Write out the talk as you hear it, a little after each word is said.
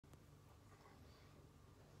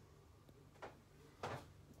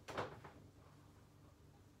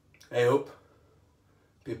Hey up,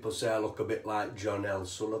 people say I look a bit like John L.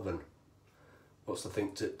 Sullivan. What's the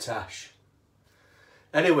think to Tash?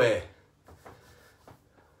 Anyway,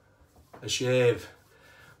 a shave.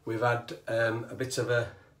 We've had a bit of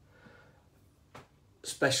a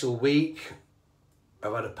special week.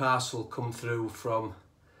 I've had a parcel come through from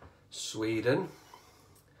Sweden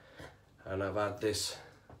and I've had this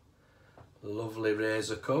lovely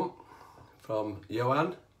razor come from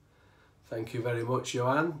Johan. Thank you very much,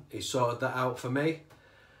 Johan. He sorted that out for me.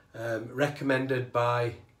 Recommended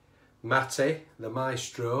by Matty, the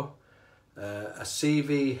maestro. A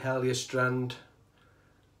CV Heliostrand.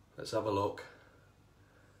 Let's have a look.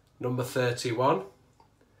 Number 31.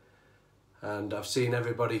 And I've seen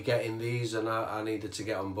everybody getting these and I needed to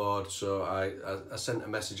get on board. So I sent a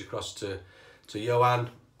message across to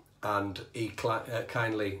Johan and he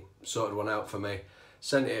kindly sorted one out for me.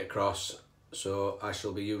 Sent it across. So I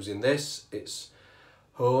shall be using this. It's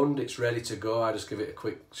honed, it's ready to go. I just give it a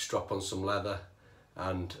quick strop on some leather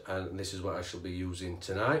and this is what I shall be using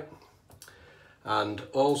tonight. And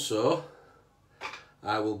also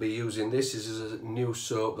I will be using this. This is a new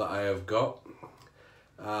soap that I have got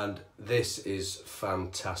and this is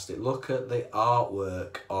fantastic. Look at the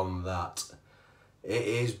artwork on that. It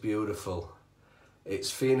is beautiful.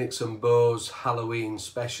 It's Phoenix and Bow's Halloween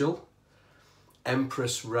special,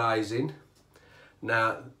 Empress Rising.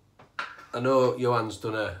 Now, I know Johan's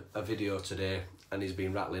done a video today and he's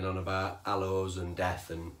been rattling on about aloes and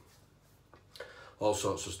death and all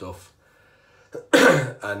sorts of stuff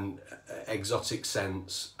and exotic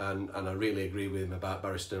scents and I really agree with him about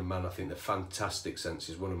Barrister and Man. I think the Fantastic Scents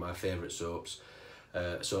is one of my favourite soaps.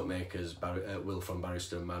 Soap makers, Will from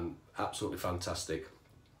Barrister and Man, absolutely fantastic.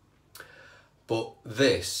 But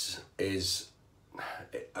this is,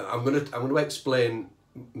 I'm gonna explain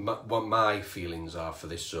what my feelings are for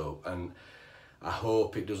this soap, and I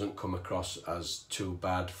hope it doesn't come across as too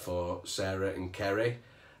bad for Sarah and Kerry,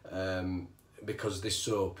 because this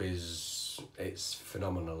soap it's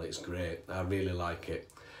phenomenal. It's great. I really like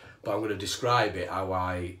it, but I'm going to describe it how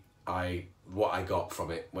what I got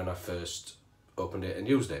from it when I first opened it and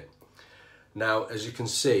used it. Now, as you can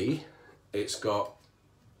see, it's got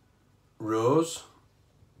rose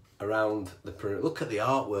around the perimeter. Look at the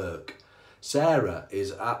artwork. Sarah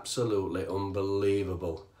is absolutely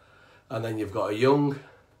unbelievable. And then you've got a young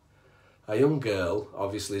girl,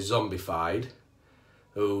 obviously zombified,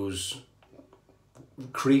 who's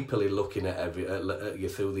creepily looking at you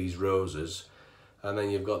through these roses. And then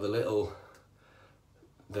you've got the little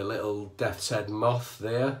death's head moth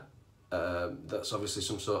there. That's obviously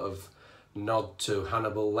some sort of nod to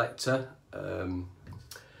Hannibal Lecter.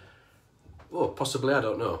 Oh, possibly, I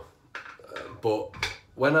don't know. But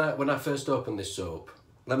when I first opened this soap,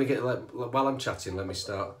 while I'm chatting, let me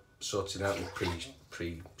start sorting out the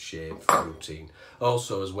pre-shave routine.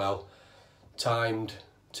 Also as well, timed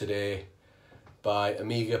today by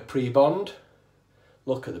Amiga Pre-Bond.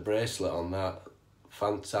 Look at the bracelet on that.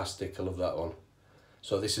 Fantastic, I love that one.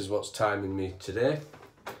 So this is what's timing me today.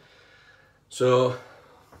 So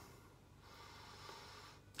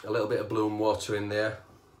a little bit of bloom water in there.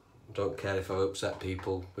 Don't care if I upset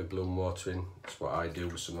people with bloom watering. It's what I do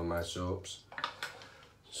with some of my soaps.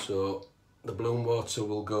 So the bloom water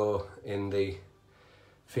will go in the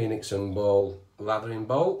Phoenix and Bowl lathering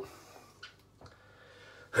bowl.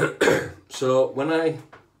 So what I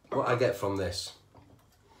get from this,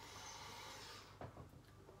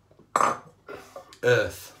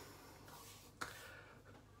 earth.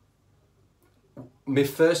 My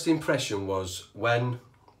first impression was when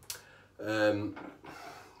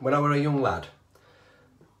I was a young lad,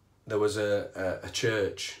 there was a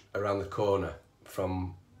church around the corner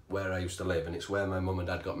from where I used to live, and it's where my mum and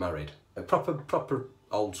dad got married. A proper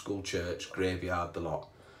old school church, graveyard, the lot.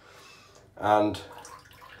 And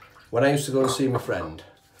when I used to go and see my friend,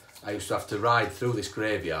 I used to have to ride through this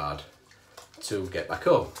graveyard to get back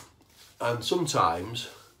home. And sometimes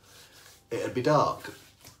it'd be dark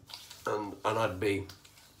and I'd be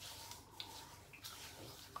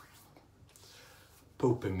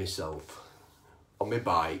pooping myself on my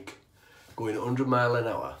bike, going 100 miles an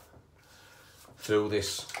hour through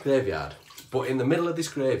this graveyard. But in the middle of this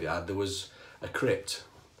graveyard there was a crypt,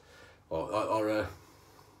 or a,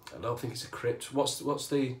 I don't think it's a crypt. What's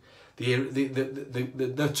the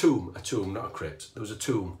tomb? A tomb, not a crypt. There was a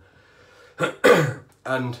tomb,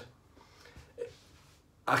 and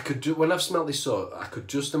when I've smelled this salt, I could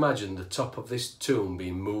just imagine the top of this tomb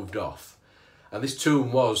being moved off. And this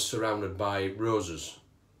tomb was surrounded by roses.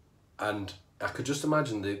 And I could just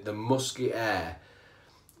imagine the musky air,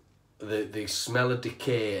 the smell of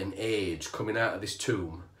decay and age coming out of this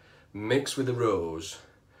tomb, mixed with the rose,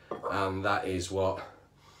 and that is what,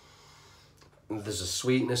 there's a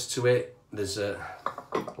sweetness to it. There's a,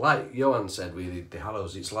 like Johan said with the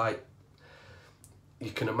Hallows, it's like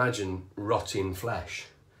you can imagine rotting flesh,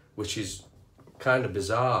 which is kind of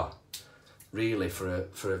bizarre really for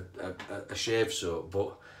a shave soap,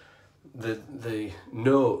 but the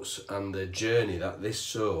notes and the journey that this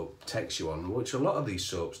soap takes you on, which a lot of these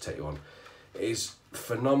soaps take you on, is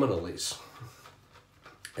phenomenal. It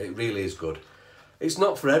really is good. It's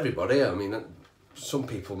not for everybody. I mean, some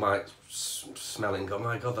people might smell it and go,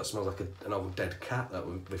 my God, that smells like an old dead cat that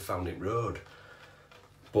we found in road.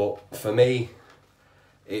 But for me,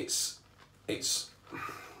 it's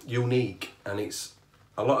unique, and it's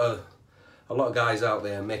a lot of guys out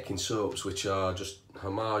there making soaps which are just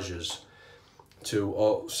homages to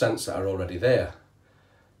all scents that are already there.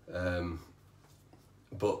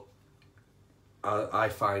 But I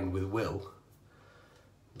find with Will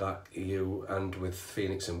that and with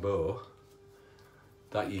Phoenix and Bow,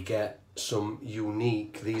 that you get some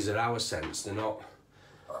unique, these are our scents, they're not,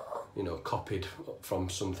 you know, copied from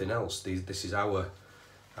something else. This is our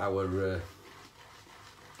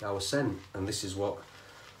scent, and this is what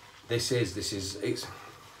this is. It's,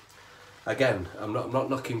 again, I'm not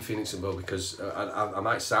knocking Phoenix and Bow, because I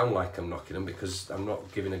might sound like I'm knocking them, because I'm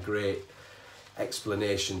not giving a great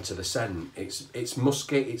explanation to the scent. It's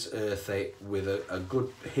musky, it's earthy with a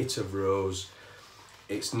good hit of rose.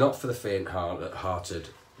 It's not for the faint-hearted,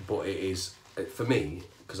 but it is, for me,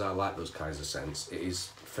 because I like those kinds of scents, it is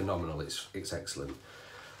phenomenal. It's excellent.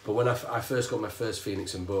 But when I first got my first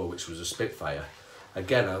Phoenix and Bow, which was a Spitfire,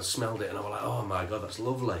 again I smelled it and I was like, oh my God, that's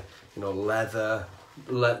lovely. You know, leather,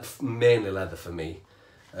 mainly leather for me,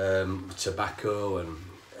 tobacco and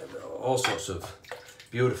all sorts of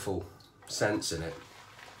beautiful scents in it.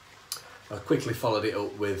 I quickly followed it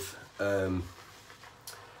up with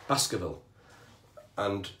Baskerville,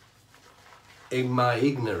 and in my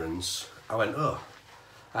ignorance I went, oh,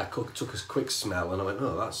 I took a quick smell and I went,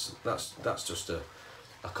 oh, that's just a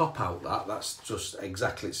cop-out, that's just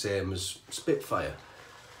exactly the same as Spitfire.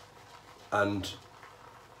 And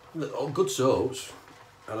good soaps,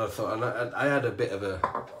 and I thought, and I had a bit of a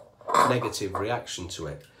negative reaction to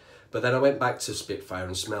it, but then I went back to Spitfire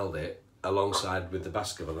and smelled it alongside with the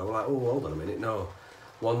Baskerville, and I was like, oh, hold on a minute, no,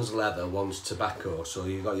 one's leather, one's tobacco, so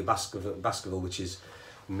you've got your Baskerville, which is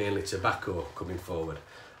mainly tobacco coming forward.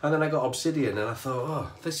 And then I got Obsidian, and I thought,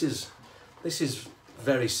 oh, this is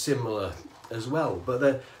very similar as well.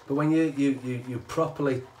 But when you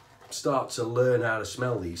properly start to learn how to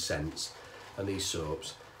smell these scents and these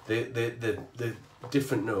soaps, the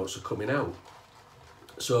different notes are coming out.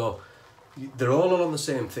 So they're all along the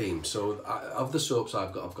same theme. So of the soaps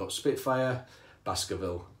I've got Spitfire,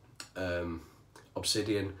 Baskerville,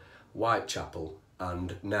 Obsidian, Whitechapel,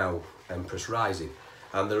 and now Empress Rising.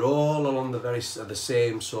 And they're all along the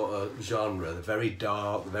same sort of genre. They're very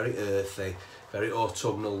dark, very earthy, very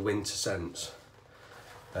autumnal winter scents.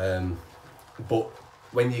 But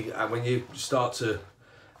when you start to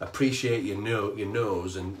appreciate your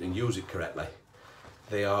nose and use it correctly,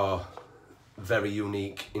 they are very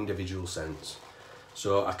unique individual scents.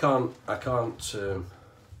 So I can't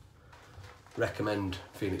recommend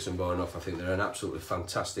Phoenix and Bow enough. I think they're an absolutely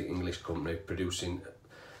fantastic English company producing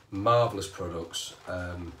marvellous products.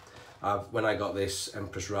 When I got this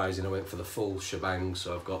Empress Rising, I went for the full shebang,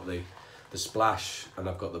 so I've got the splash and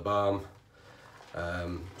I've got the balm.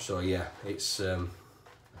 So yeah, it's a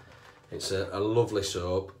lovely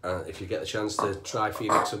soap. If you get the chance to try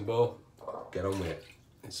Phoenix and Bow, get on with it.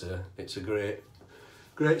 It's a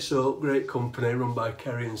great soap, great company run by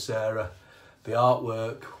Kerry and Sarah. The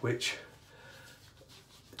artwork, which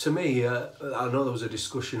to me, I know there was a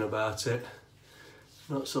discussion about it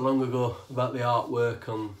not so long ago about the artwork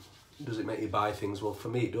on does it make you buy things. Well, for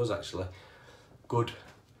me it does actually. Good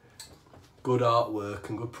artwork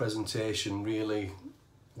and good presentation really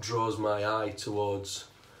draws my eye towards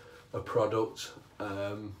a product.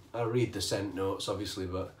 I read the scent notes obviously,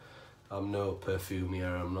 but I'm no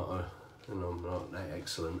perfumier. I'm not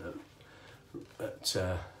excellent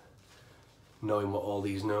at knowing what all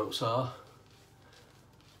these notes are.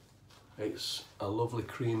 It's a lovely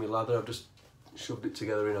creamy lather. I've just shoved it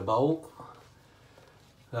together in a bowl.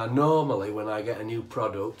 Now normally when I get a new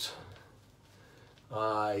product,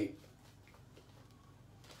 I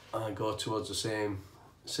go towards the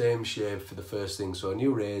same shave for the first thing. So a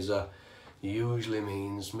new razor usually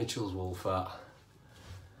means Mitchell's Wool Fat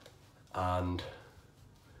and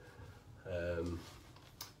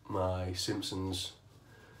my Simpson's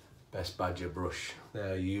Best Badger brush.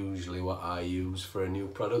 They're usually what I use for a new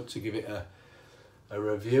product to give it a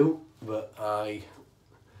review, but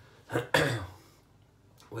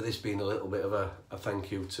with this being a little bit of a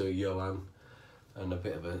thank you to Johan, and a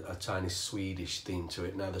bit of a tiny Swedish theme to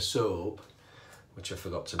it. Now the soap, which I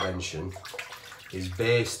forgot to mention, is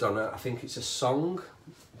based on I think it's a song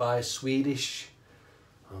by a Swedish,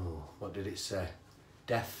 oh, what did it say?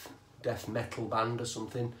 Death metal band or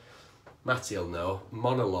something. Matty'll know.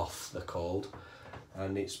 Monolith they're called,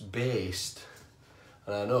 and it's based.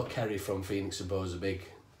 And I know Kerry from Phoenix Above's a big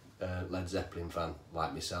Led Zeppelin fan,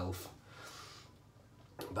 like myself.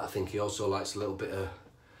 But I think he also likes a little bit of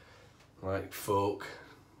like folk,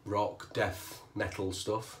 rock, death metal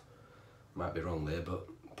stuff. Might be wrong there, but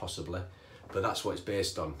possibly. But that's what it's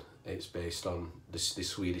based on. It's based on this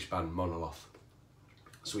Swedish band Monolith.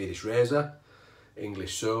 Swedish razor,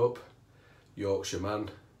 English soap, Yorkshire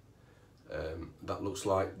man. That looks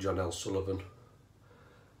like John L. Sullivan.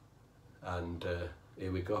 And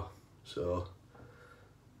here we go. So,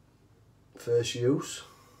 first use.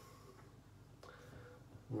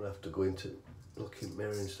 I'm going to have to go into looking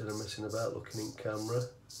mirror instead of messing about looking in camera.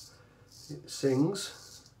 It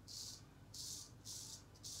sings.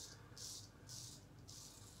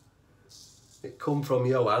 It come from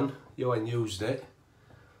Johan. Johan used it.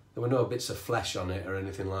 There were no bits of flesh on it or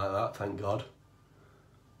anything like that, thank God.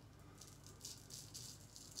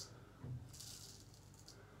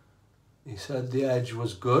 He said the edge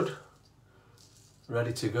was good,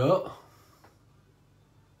 ready to go.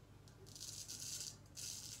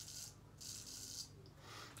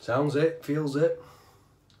 Sounds it, feels it.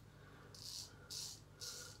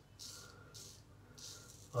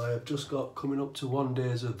 I have just got coming up to 1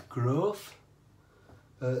 days of growth.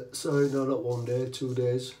 Sorry, no, not 1 day, 2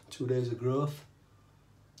 days. 2 days of growth.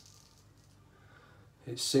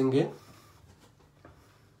 It's singing.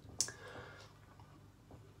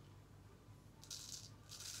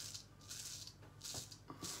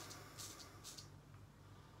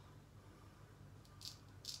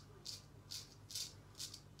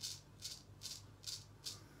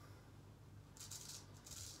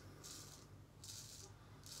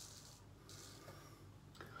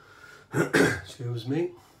 Excuse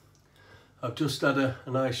me. I've just had a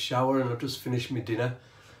nice shower and I've just finished my dinner.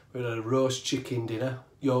 We had a roast chicken dinner,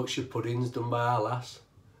 Yorkshire puddings done by our lass.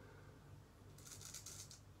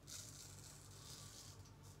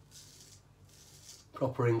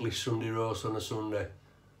 Proper English Sunday roast on a Sunday.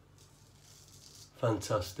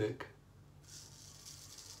 Fantastic.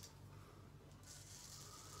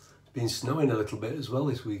 It's been snowing a little bit as well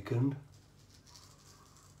this weekend.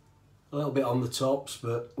 A little bit on the tops,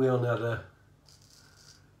 but we only had a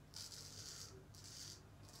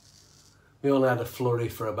flurry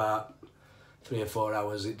for about 3 or 4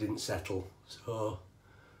 hours. It didn't settle, so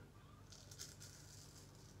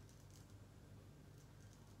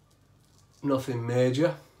nothing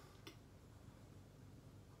major.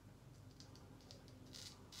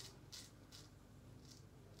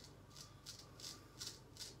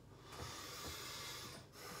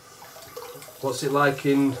 What's it like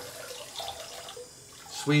in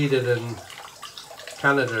Sweden and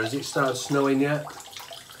Canada? Has it started snowing yet?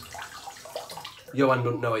 Johan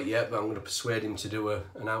doesn't know it yet, but I'm going to persuade him to do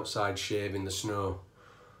an outside shave in the snow.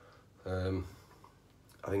 I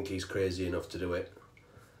think he's crazy enough to do it.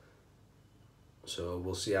 So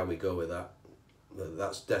we'll see how we go with that. But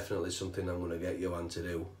that's definitely something I'm going to get Johan to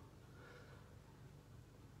do.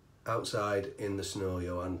 Outside in the snow,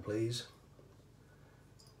 Johan, please.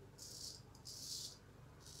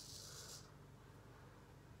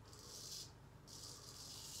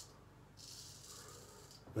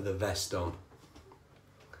 With a vest on.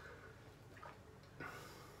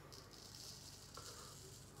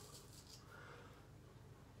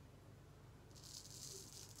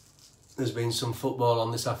 There's been some football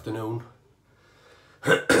on this afternoon.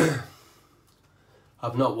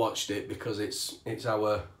 I've not watched it because it's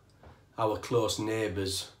our close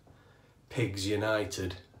neighbours, Pigs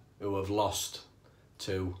United, who have lost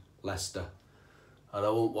to Leicester. And I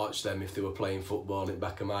won't watch them if they were playing football at the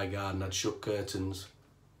back of my garden. I'd shut curtains.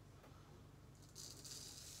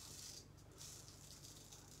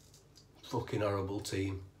 Fucking horrible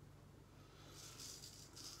team.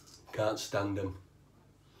 Can't stand them.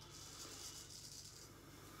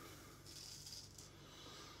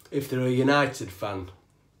 If they're a United fan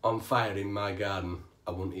on fire in my garden,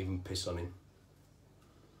 I wouldn't even piss on him.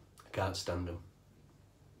 I can't stand them.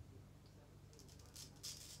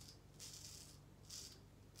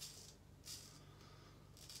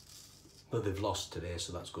 But they've lost today,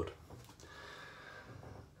 so that's good.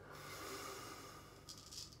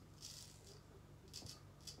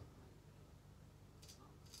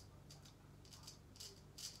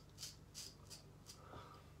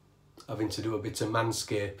 having to do a bit of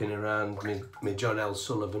manscaping around me John L.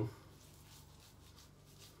 Sullivan.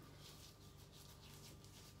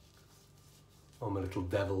 Or my little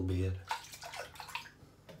devil beard.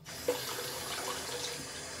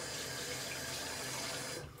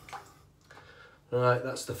 Right,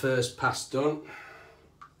 that's the first pass done.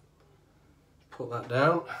 Put that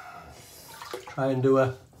down. Try and do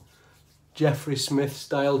a Jeffrey Smith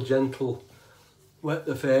style gentle wet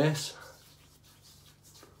the face.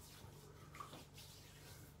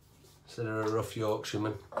 Instead of a rough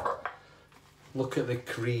Yorkshireman. Look at the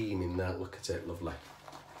cream in that, look at it, lovely.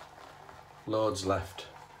 Loads left.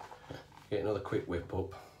 Get another quick whip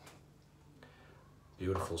up.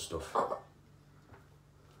 Beautiful stuff.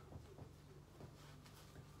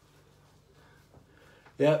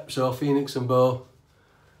 Yep, so Phoenix and Bow,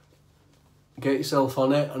 get yourself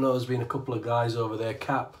on it. I know there's been a couple of guys over there.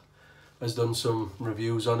 Cap has done some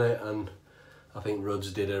reviews on it, and I think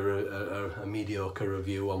Rudd's did a mediocre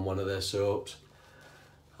review on one of their soaps.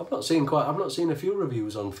 I've not seen a few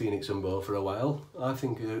reviews on Phoenix and Bow for a while. I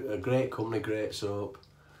think a great company, great soap.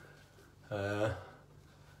 Can't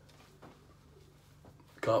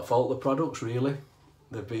fault the products really.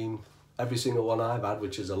 They've been every single one I've had,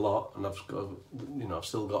 which is a lot, and I've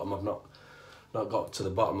still got them. I've not got to the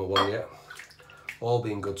bottom of one yet. All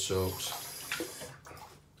been good soaps.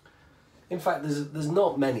 In fact, there's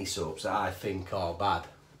not many soaps that I think are bad.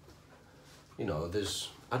 You know, there's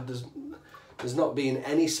not been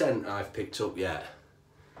any scent I've picked up yet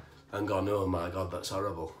and gone, oh my God, that's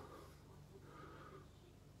horrible.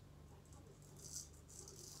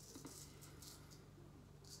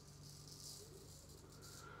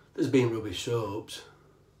 There's been rubbish soaps.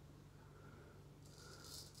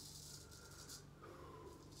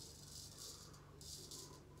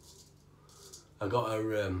 I got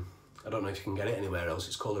a, I don't know if you can get it anywhere else,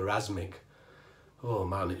 it's called a Rasmic. Oh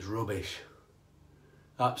man, it's rubbish.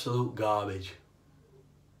 Absolute garbage.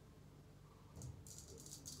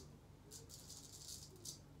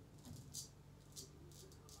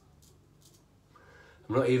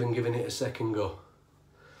 I'm not even giving it a second go.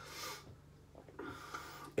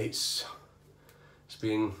 It's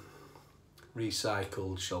been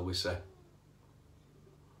recycled, shall we say.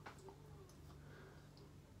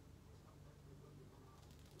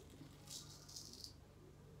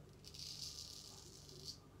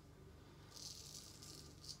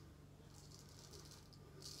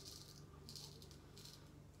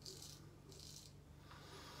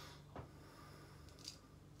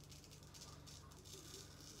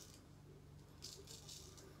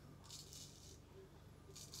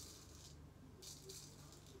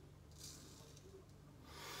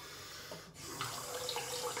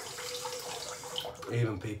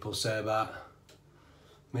 Even people say about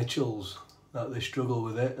Mitchell's that they struggle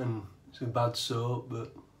with it and it's a bad soap,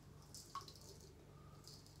 but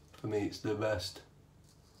for me it's the best.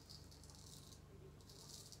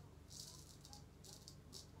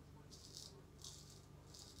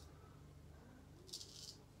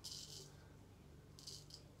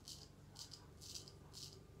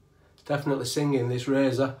 Definitely singing, this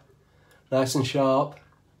razor, nice and sharp.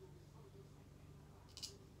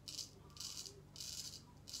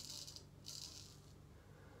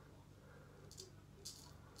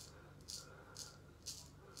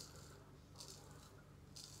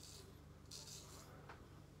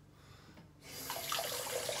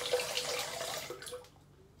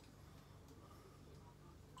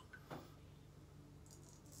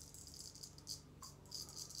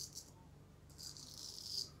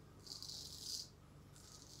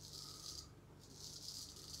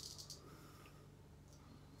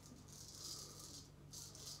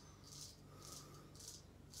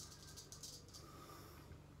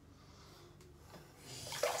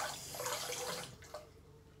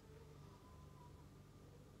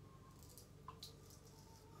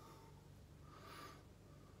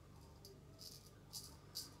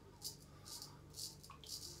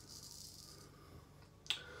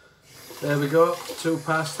 There we go, 2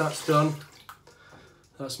 pass, that's done.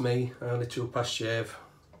 That's me, only 2 pass shave.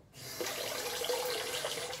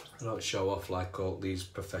 I don't show off like all these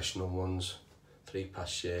professional ones, 3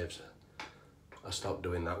 pass shaves. I stopped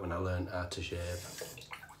doing that when I learned how to shave.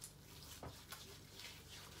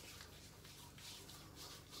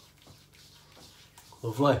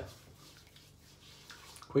 Lovely.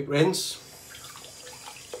 Quick rinse.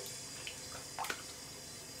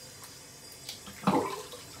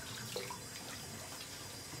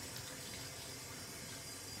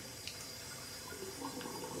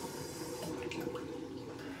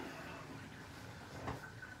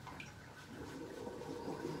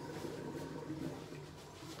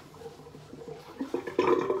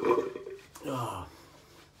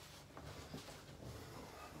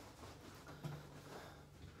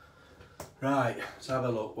 Right, let's have a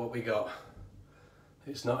look what we got.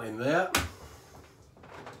 It's not in there.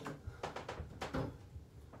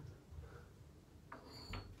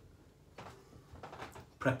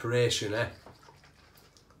 Preparation, eh?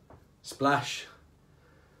 Splash.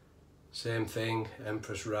 Same thing,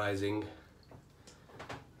 Empress Rising.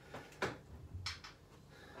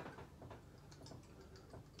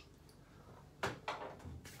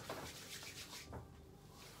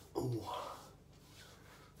 Ooh,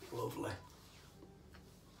 lovely.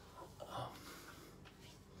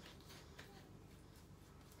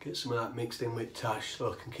 Get some of that mixed in with Tash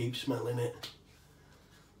so I can keep smelling it.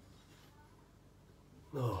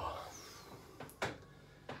 Oh,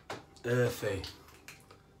 earthy,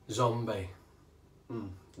 zombie,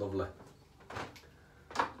 lovely.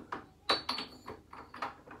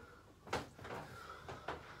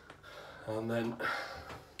 And then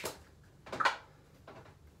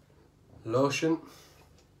lotion,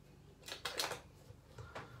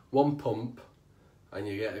 one pump and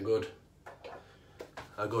you get a good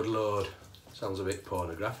load. Sounds a bit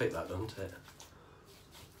pornographic that, doesn't it?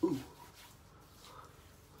 Ooh.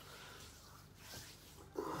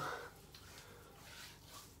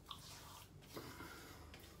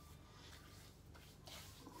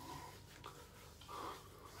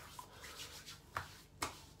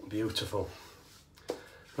 Beautiful.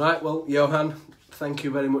 Right, well, Johan, thank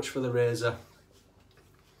you very much for the razor.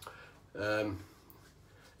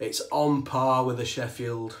 It's on par with the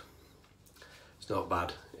Sheffield. It's not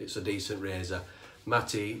bad. It's a decent razor.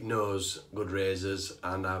 Matty knows good razors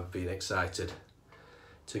and I've been excited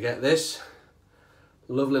to get this.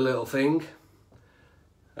 Lovely little thing.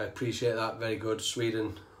 I appreciate that, very good.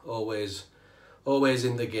 Sweden, always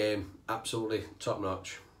in the game. Absolutely top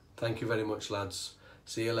notch. Thank you very much, lads.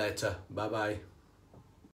 See you later. Bye bye.